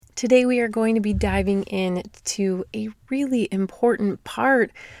Today we are going to be diving into a really important part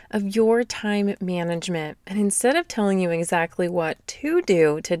of your time management. And instead of telling you exactly what to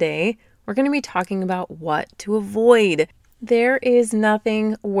do today, we're going to be talking about what to avoid. There is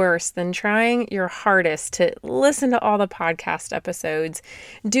nothing worse than trying your hardest to listen to all the podcast episodes,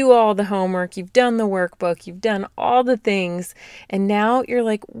 do all the homework, you've done the workbook, you've done all the things, and now you're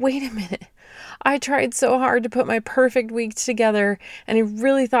like, wait a minute. I tried so hard to put my perfect week together, and I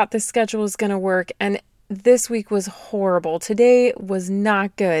really thought this schedule was going to work, and this week was horrible. Today was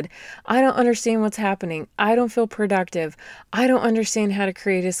not good. I don't understand what's happening. I don't feel productive. I don't understand how to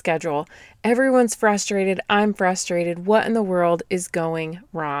create a schedule. Everyone's frustrated. I'm frustrated. What in the world is going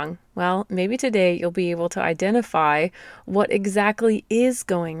wrong? Well, maybe today you'll be able to identify what exactly is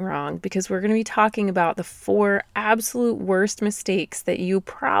going wrong, because we're going to be talking about the 4 absolute worst mistakes that you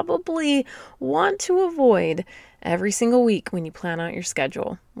probably want to avoid every single week when you plan out your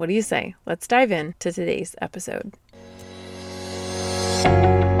schedule. What do you say? Let's dive into today's episode.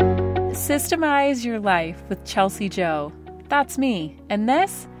 Systemize Your Life with Chelsea Joe. That's me, and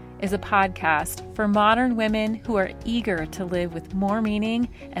this is a podcast for modern women who are eager to live with more meaning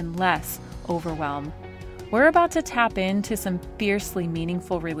and less overwhelm. We're about to tap into some fiercely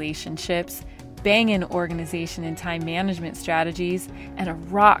meaningful relationships, banging organization and time management strategies, and a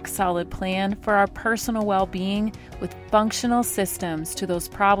rock-solid plan for our personal well-being with functional systems to those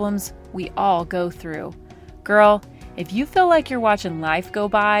problems we all go through. Girl, if you feel like you're watching life go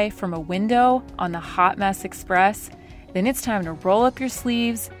by from a window on the Hot Mess Express, then it's time to roll up your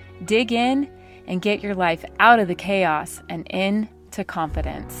sleeves, dig in, and get your life out of the chaos and into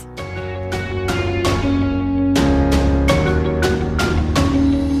confidence.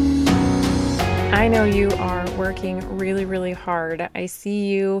 I know you are working really, really hard. I see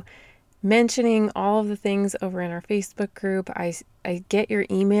you mentioning all of the things over in our Facebook group. I get your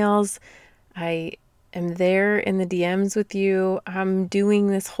emails. I am there in the DMs with you. I'm doing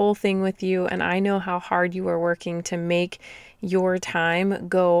this whole thing with you, and I know how hard you are working to make your time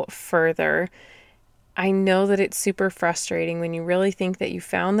go further. I know that it's super frustrating when you really think that you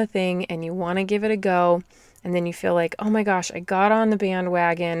found the thing and you want to give it a go, and then you feel like, oh my gosh, I got on the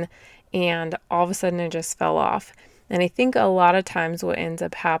bandwagon and all of a sudden it just fell off. And I think a lot of times what ends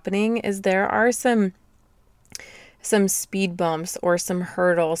up happening is there are some speed bumps or some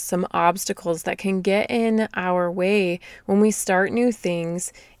hurdles, some obstacles that can get in our way when we start new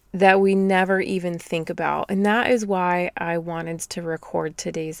things that we never even think about. And that is why I wanted to record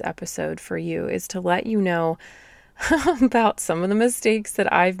today's episode for you, is to let you know about some of the mistakes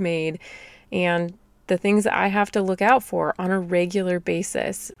that I've made and the things that I have to look out for on a regular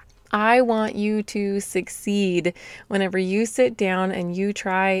basis. I want you to succeed whenever you sit down and you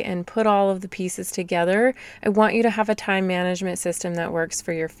try and put all of the pieces together. I want you to have a time management system that works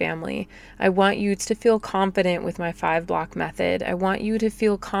for your family. I want you to feel confident with my 5-block method. I want you to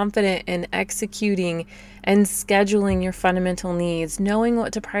feel confident in executing and scheduling your fundamental needs, knowing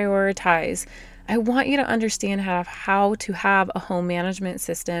what to prioritize. I want you to understand how to have a home management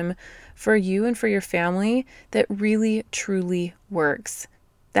system for you and for your family that really, truly works.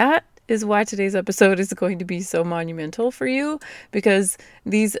 That is why today's episode is going to be so monumental for you, because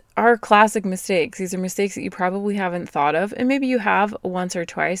these are classic mistakes. These are mistakes that you probably haven't thought of, and maybe you have once or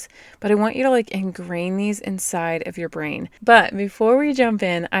twice, but I want you to ingrain these inside of your brain. But before we jump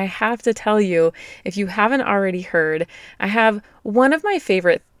in, I have to tell you, if you haven't already heard, I have one of my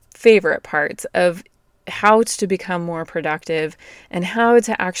favorite parts of how to become more productive and how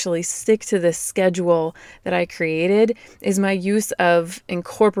to actually stick to the schedule that I created is my use of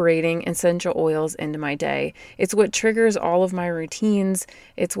incorporating essential oils into my day. It's what triggers all of my routines.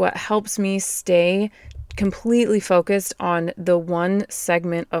 It's what helps me stay completely focused on the one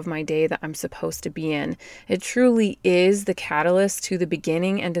segment of my day that I'm supposed to be in. It truly is the catalyst to the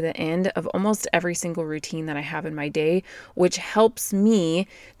beginning and to the end of almost every single routine that I have in my day, which helps me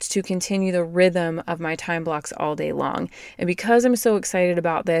to continue the rhythm of my time blocks all day long. And because I'm so excited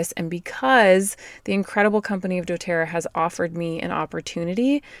about this, and because the incredible company of doTERRA has offered me an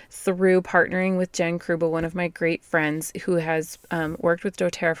opportunity through partnering with Jen Kruba, one of my great friends who has worked with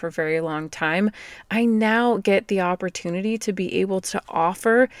doTERRA for a very long time, I now get the opportunity to be able to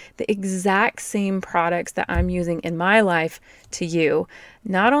offer the exact same products that I'm using in my life to you.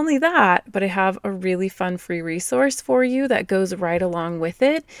 Not only that, but I have a really fun free resource for you that goes right along with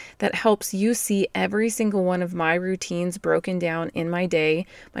it that helps you see every single one of my routines broken down in my day,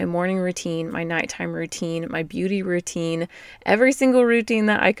 my morning routine, my nighttime routine, my beauty routine, every single routine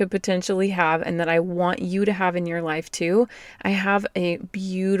that I could potentially have and that I want you to have in your life too. I have a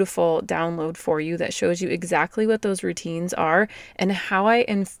beautiful download for you that shows you exactly what those routines are and how I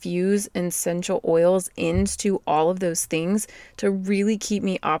infuse essential oils into all of those things to really keep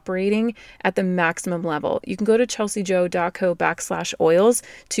me operating at the maximum level. You can go to chelseajoe.co/oils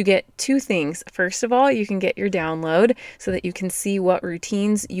to get two things. First of all, you can get your download so that you can see what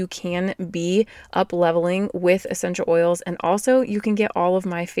routines you can be up leveling with essential oils. And also you can get all of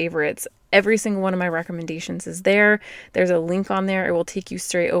my favorites. Every single one of my recommendations is there. There's a link on there. It will take you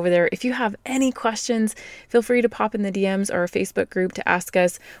straight over there. If you have any questions, feel free to pop in the DMs or our Facebook group to ask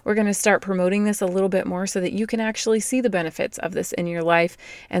us. We're going to start promoting this a little bit more so that you can actually see the benefits of this in your life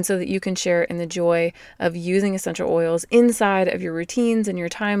and so that you can share in the joy of using essential oils inside of your routines and your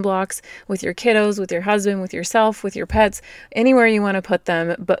time blocks with your kiddos, with your husband, with yourself, with your pets, anywhere you want to put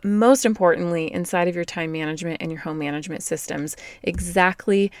them, but most importantly, inside of your time management and your home management systems,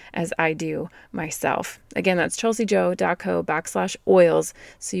 exactly as I do myself. Again, that's chelseajoe.co/oils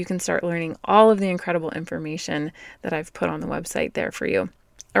so you can start learning all of the incredible information that I've put on the website there for you.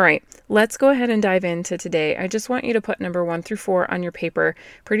 All right, let's go ahead and dive into today. I just want you to put number 1 through 4 on your paper.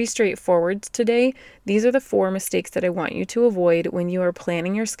 Pretty straightforward today. These are the 4 mistakes that I want you to avoid when you are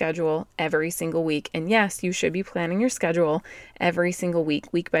planning your schedule every single week. And yes, you should be planning your schedule every single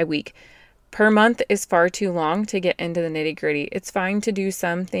week, week by week. Per month is far too long to get into the nitty-gritty. It's fine to do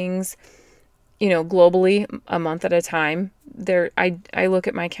some things, globally a month at a time. I look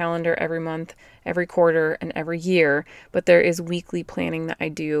at my calendar every month, every quarter, and every year, but there is weekly planning that I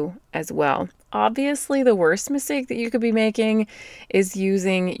do as well. Obviously, the worst mistake that you could be making is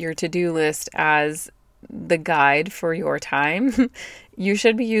using your to-do list as the guide for your time. You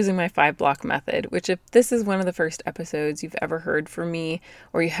should be using my 5-block method, which if this is one of the first episodes you've ever heard from me,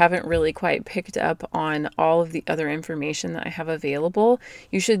 or you haven't really quite picked up on all of the other information that I have available,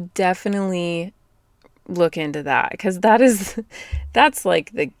 you should definitely look into that because that's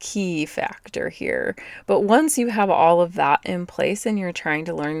like the key factor here. But once you have all of that in place and you're trying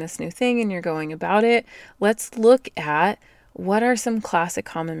to learn this new thing and you're going about it, let's look at what are some classic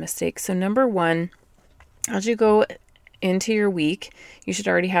common mistakes. So number 1, as you go into your week, you should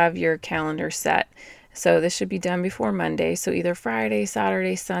already have your calendar set. So this should be done before Monday. So either Friday,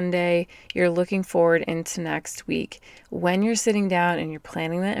 Saturday, Sunday, you're looking forward into next week. When you're sitting down and you're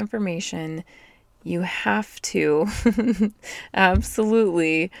planning that information, you have to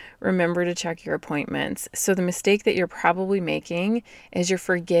absolutely remember to check your appointments. So the mistake that you're probably making is you're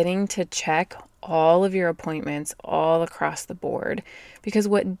forgetting to check all of your appointments all across the board, because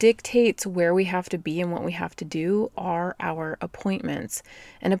what dictates where we have to be and what we have to do are our appointments.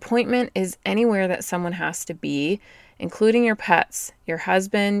 An appointment is anywhere that someone has to be, including your pets, your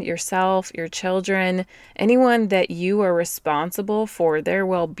husband, yourself, your children, anyone that you are responsible for their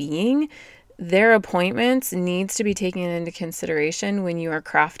well-being. Their appointments needs to be taken into consideration when you are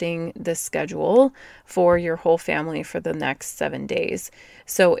crafting the schedule for your whole family for the next 7 days.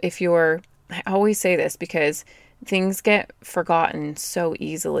 So I always say this because things get forgotten so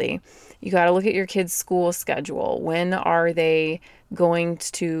easily. You got to look at your kids' school schedule. When are they going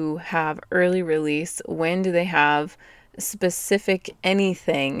to have early release? When do they have specific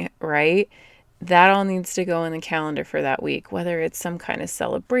anything, right? That all needs to go in the calendar for that week, whether it's some kind of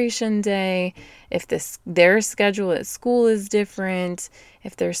celebration day, if their schedule at school is different,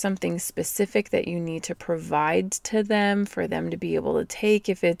 if there's something specific that you need to provide to them for them to be able to take,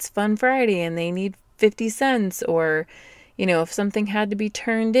 if it's Fun Friday and they need 50 cents, or, if something had to be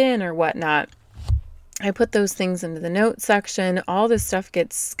turned in or whatnot. I put those things into the notes section. All this stuff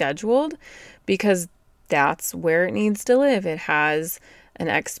gets scheduled because that's where it needs to live. It has an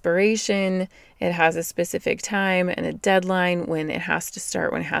expiration, it has a specific time and a deadline when it has to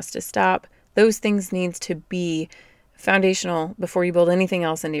start, when it has to stop. Those things need to be foundational before you build anything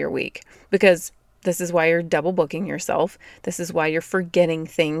else into your week, because this is why you're double booking yourself. This is why you're forgetting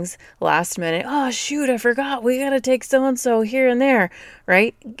things last minute. Oh, shoot, I forgot. We got to take so-and-so here and there,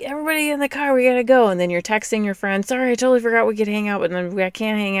 right? Everybody in the car, we got to go. And then you're texting your friend, sorry, I totally forgot we could hang out, but then I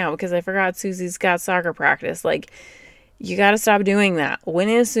can't hang out because I forgot Susie's got soccer practice. You got to stop doing that. When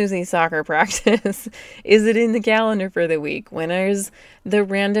is Susie's soccer practice? Is it in the calendar for the week? When is the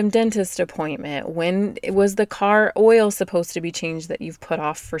random dentist appointment? When was the car oil supposed to be changed that you've put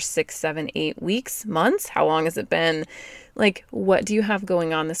off for 6, 7, 8 weeks, months? How long has it been? What do you have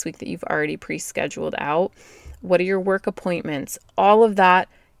going on this week that you've already pre-scheduled out? What are your work appointments? All of that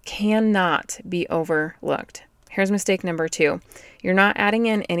cannot be overlooked. Here's mistake number 2. You're not adding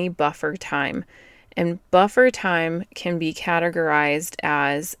in any buffer time. And buffer time can be categorized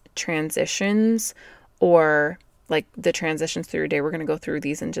as transitions, or like the transitions through your day. We're going to go through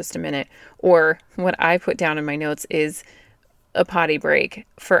these in just a minute. Or what I put down in my notes is a potty break.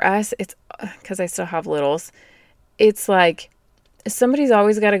 For us, it's because I still have littles. It's like somebody's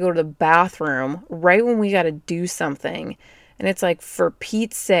always got to go to the bathroom right when we got to do something. And it's like, for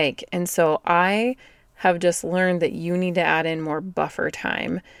Pete's sake. And so I have just learned that you need to add in more buffer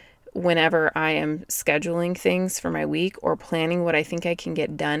time whenever I am scheduling things for my week or planning what I think I can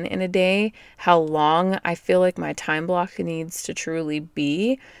get done in a day, how long I feel like my time block needs to truly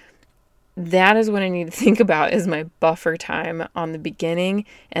be. That is what I need to think about, is my buffer time on the beginning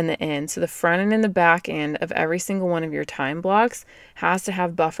and the end. So the front end and the back end of every single one of your time blocks has to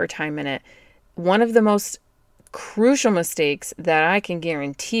have buffer time in it. One of the most crucial mistakes that I can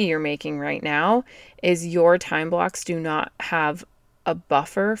guarantee you're making right now is your time blocks do not have a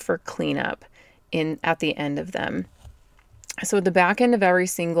buffer for cleanup at the end of them. So at the back end of every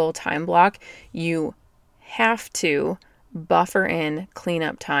single time block, you have to buffer in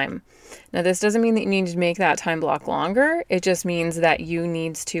cleanup time. Now, this doesn't mean that you need to make that time block longer. It just means that you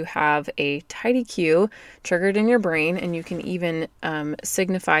need to have a tidy cue triggered in your brain, and you can even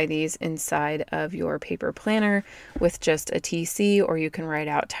signify these inside of your paper planner with just a TC, or you can write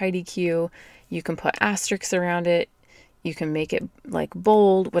out tidy cue. You can put asterisks around it. You can make it like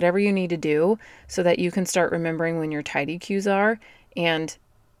bold, whatever you need to do so that you can start remembering when your tidy cues are. And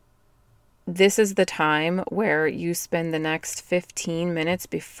this is the time where you spend the next 15 minutes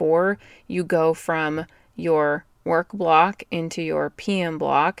before you go from your work block into your PM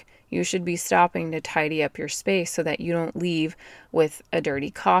block. You should be stopping to tidy up your space so that you don't leave with a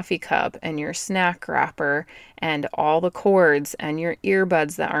dirty coffee cup and your snack wrapper and all the cords and your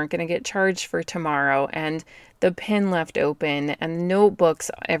earbuds that aren't going to get charged for tomorrow, and the pen left open and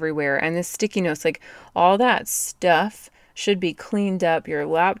notebooks everywhere and the sticky notes. Like, all that stuff should be cleaned up. Your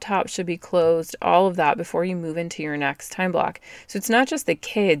laptop should be closed, all of that before you move into your next time block. So it's not just the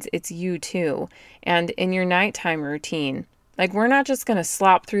kids, it's you too. And in your nighttime routine, like, we're not just going to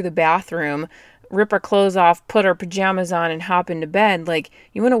slop through the bathroom, rip our clothes off, put our pajamas on, and hop into bed. Like,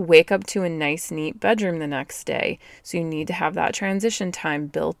 you want to wake up to a nice, neat bedroom the next day. So you need to have that transition time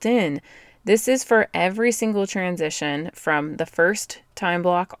built in. This is for every single transition from the first time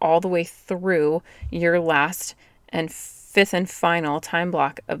block all the way through your last and fifth and final time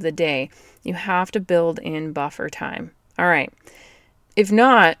block of the day. You have to build in buffer time. All right. If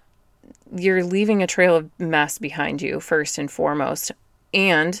not, you're leaving a trail of mess behind you, first and foremost,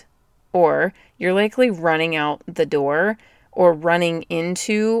 or you're likely running out the door or running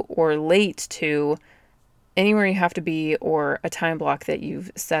into or late to anywhere you have to be, or a time block that you've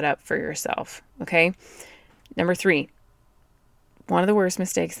set up for yourself. Okay. Number 3, one of the worst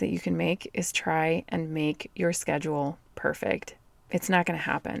mistakes that you can make is try and make your schedule perfect. It's not going to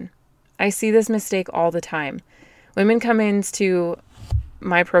happen. I see this mistake all the time. Women come into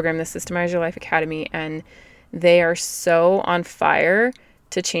my program, the Systemize Your Life Academy, and they are so on fire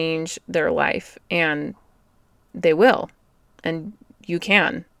to change their life, and they will, and you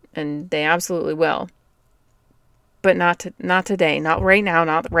can, and they absolutely will. But not today, not right now,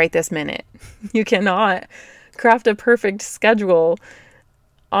 not right this minute. You cannot craft a perfect schedule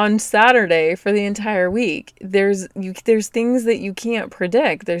on Saturday for the entire week. There's things that you can't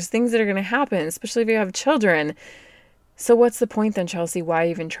predict. There's things that are going to happen, especially if you have children. So what's the point then, Chelsea? Why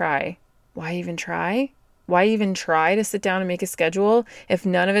even try? Why even try? Why even try to sit down and make a schedule if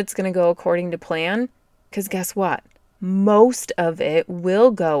none of it's going to go according to plan? Because guess what? Most of it will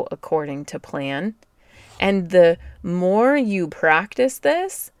go according to plan. And the more you practice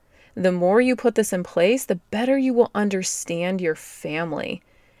this, the more you put this in place, the better you will understand your family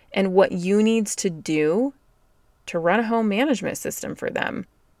and what you needs to do to run a home management system for them.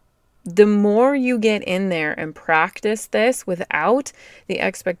 The more you get in there and practice this without the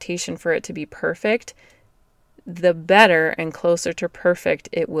expectation for it to be perfect, the better and closer to perfect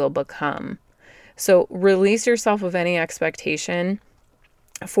it will become. So release yourself of any expectation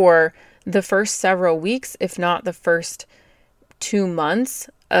for the first several weeks, if not the first 2 months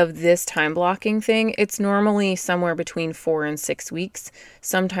of this time blocking thing. It's normally somewhere between 4 and 6 weeks,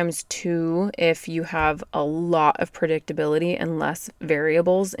 sometimes 2 if you have a lot of predictability and less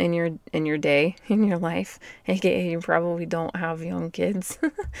variables in your day, in your life, aka you probably don't have young kids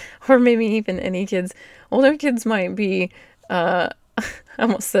or maybe even any kids. Older kids might be I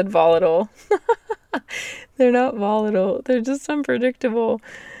almost said volatile. They're not volatile, they're just unpredictable.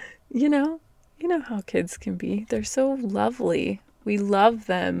 You You know how kids can be. They're so lovely. We love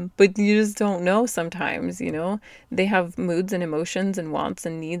them, but you just don't know sometimes, you know? They have moods and emotions and wants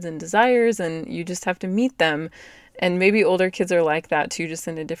and needs and desires, and you just have to meet them. And maybe older kids are like that too, just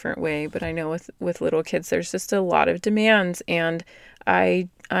in a different way. But I know with little kids, there's just a lot of demands. And I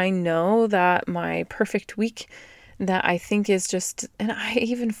know that my perfect week that I think is just, and I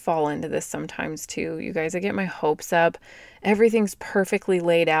even fall into this sometimes too. You guys, I get my hopes up. Everything's perfectly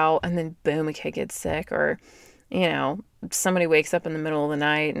laid out, and then boom, a kid gets sick, or, you know, somebody wakes up in the middle of the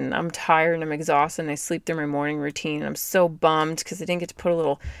night and I'm tired and I'm exhausted and I sleep through my morning routine and I'm so bummed because I didn't get to put a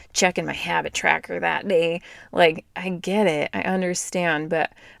little check in my habit tracker that day. Like, I get it. I understand,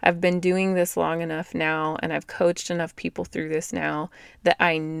 but I've been doing this long enough now and I've coached enough people through this now that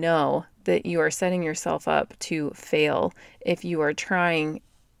I know that you are setting yourself up to fail if you are trying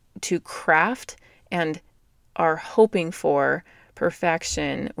to craft and are hoping for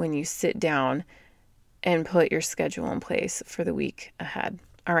perfection when you sit down and put your schedule in place for the week ahead.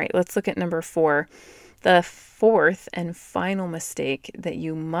 All right, let's look at number 4. The fourth and final mistake that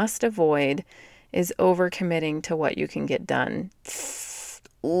you must avoid is overcommitting to what you can get done.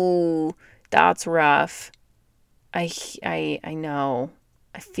 Ooh, that's rough. I know.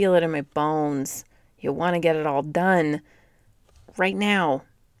 I feel it in my bones. You want to get it all done right now.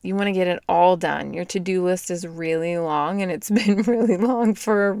 You want to get it all done. Your to-do list is really long, and it's been really long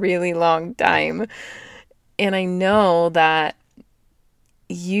for a really long time. And I know that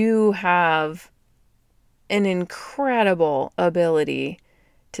you have an incredible ability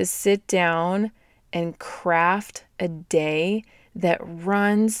to sit down and craft a day that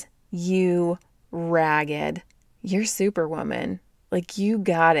runs you ragged. You're Superwoman. Like, you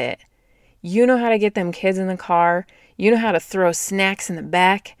got it. You know how to get them kids in the car. You know how to throw snacks in the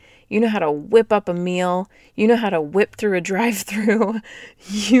back. You know how to whip up a meal. You know how to whip through a drive-through.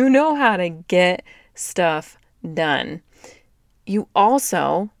 You know how to get stuff done. You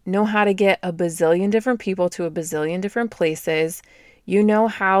also know how to get a bazillion different people to a bazillion different places. You know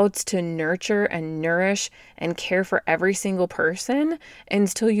how to nurture and nourish and care for every single person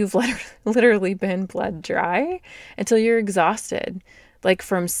until you've literally been bled dry, until you're exhausted. Like,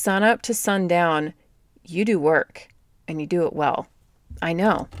 from sunup to sundown, you do work and you do it well. I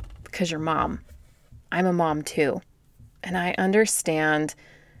know, because you're mom. I'm a mom too. And I understand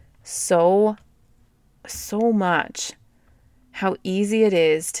so much how easy it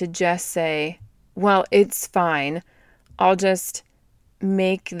is to just say, well, it's fine. I'll just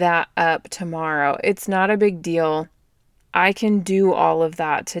make that up tomorrow. It's not a big deal. I can do all of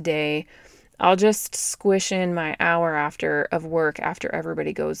that today. I'll just squish in my hour of work after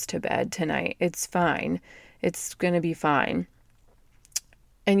everybody goes to bed tonight. It's fine. It's going to be fine.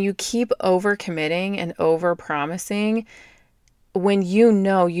 And you keep overcommitting and overpromising when you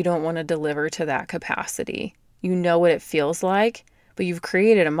know you don't want to deliver to that capacity. You know what it feels like, but you've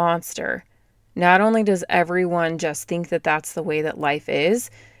created a monster. Not only does everyone just think that that's the way that life is,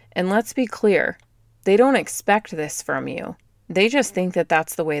 and let's be clear, they don't expect this from you. They just think that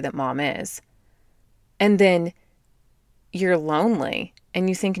that's the way that mom is. And then you're lonely and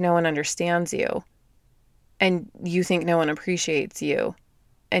you think no one understands you and you think no one appreciates you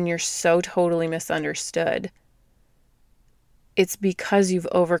and you're so totally misunderstood. It's because you've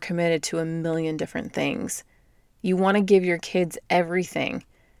overcommitted to a million different things. You want to give your kids everything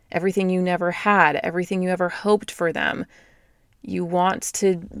you never had, everything you ever hoped for them. You want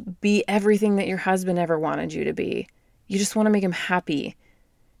to be everything that your husband ever wanted you to be. You just want to make him happy.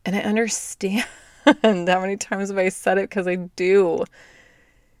 And I understand how many times have I said it, because I do.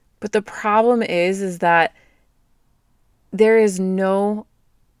 But the problem is that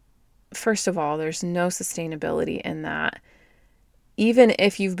first of all, there's no sustainability in that. Even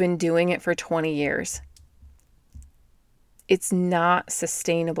if you've been doing it for 20 years, it's not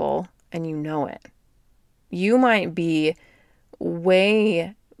sustainable, and you know it. You might be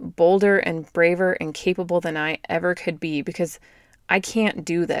way bolder and braver and capable than I ever could be, because I can't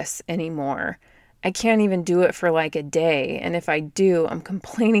do this anymore. I can't even do it for like a day. And if I do, I'm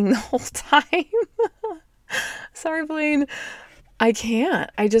complaining the whole time. Sorry, Blaine. I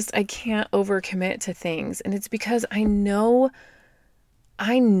can't. I can't overcommit to things. And it's because I know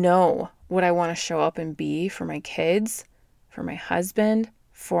what I want to show up and be for my kids, for my husband,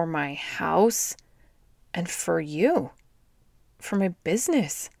 for my house, and for you, for my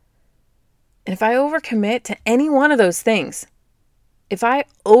business. And if I overcommit to any one of those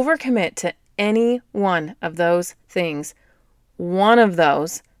things, one of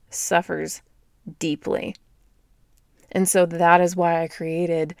those suffers deeply. And so that is why I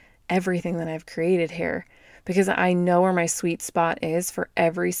created everything that I've created here, because I know where my sweet spot is for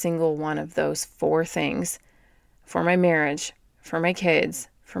every single one of those 4 things: for my marriage, for my kids,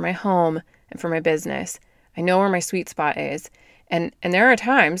 for my home, and for my business. I know where my sweet spot is. And there are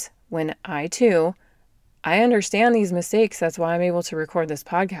times when I understand these mistakes. That's why I'm able to record this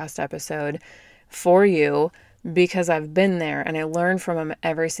podcast episode for you, because I've been there and I learn from them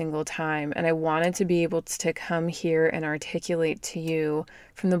every single time. And I wanted to be able to come here and articulate to you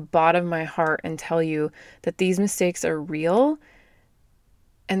from the bottom of my heart and tell you that these mistakes are real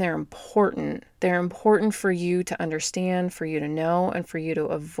and they're important. They're important for you to understand, for you to know, and for you to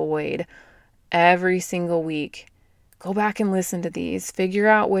avoid every single week. Go back and listen to these. Figure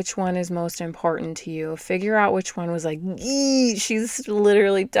out which one is most important to you. Figure out which one was like, she's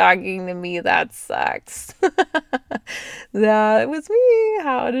literally talking to me. That sucks. That was me.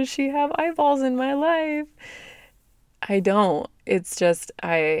 How does she have eyeballs in my life? I don't. It's just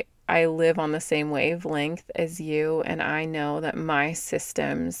I live on the same wavelength as you, and I know that my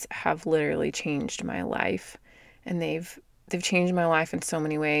systems have literally changed my life, and they've changed my life in so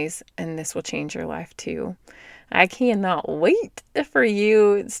many ways, and this will change your life too. I cannot wait for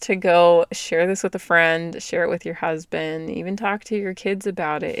you to go share this with a friend, share it with your husband, even talk to your kids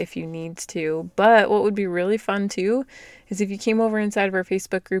about it if you need to. But what would be really fun too is if you came over inside of our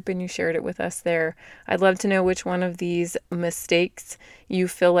Facebook group and you shared it with us there. I'd love to know which one of these mistakes you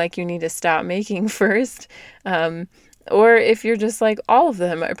feel like you need to stop making first. Or if you're just like, all of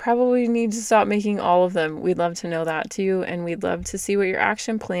them, I probably need to stop making all of them. We'd love to know that too. And we'd love to see what your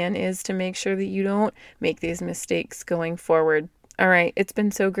action plan is to make sure that you don't make these mistakes going forward. All right. It's been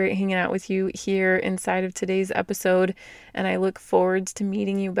so great hanging out with you here inside of today's episode. And I look forward to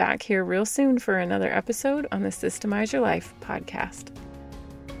meeting you back here real soon for another episode on the Systemize Your Life podcast.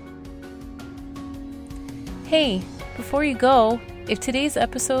 Hey, before you go, if today's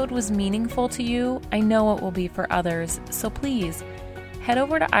episode was meaningful to you, I know it will be for others. So please head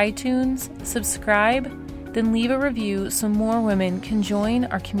over to iTunes, subscribe, then leave a review so more women can join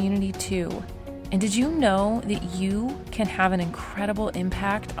our community too. And did you know that you can have an incredible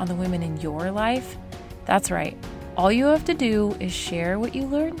impact on the women in your life? That's right. All you have to do is share what you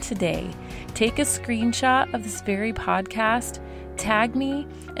learned today. Take a screenshot of this very podcast, tag me,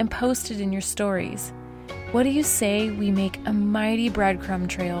 and post it in your stories. What do you say we make a mighty breadcrumb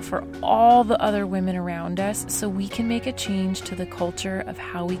trail for all the other women around us so we can make a change to the culture of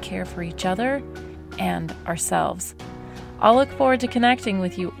how we care for each other and ourselves? I'll look forward to connecting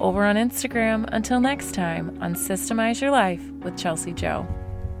with you over on Instagram. Until next time on Systemize Your Life with Chelsea Joe.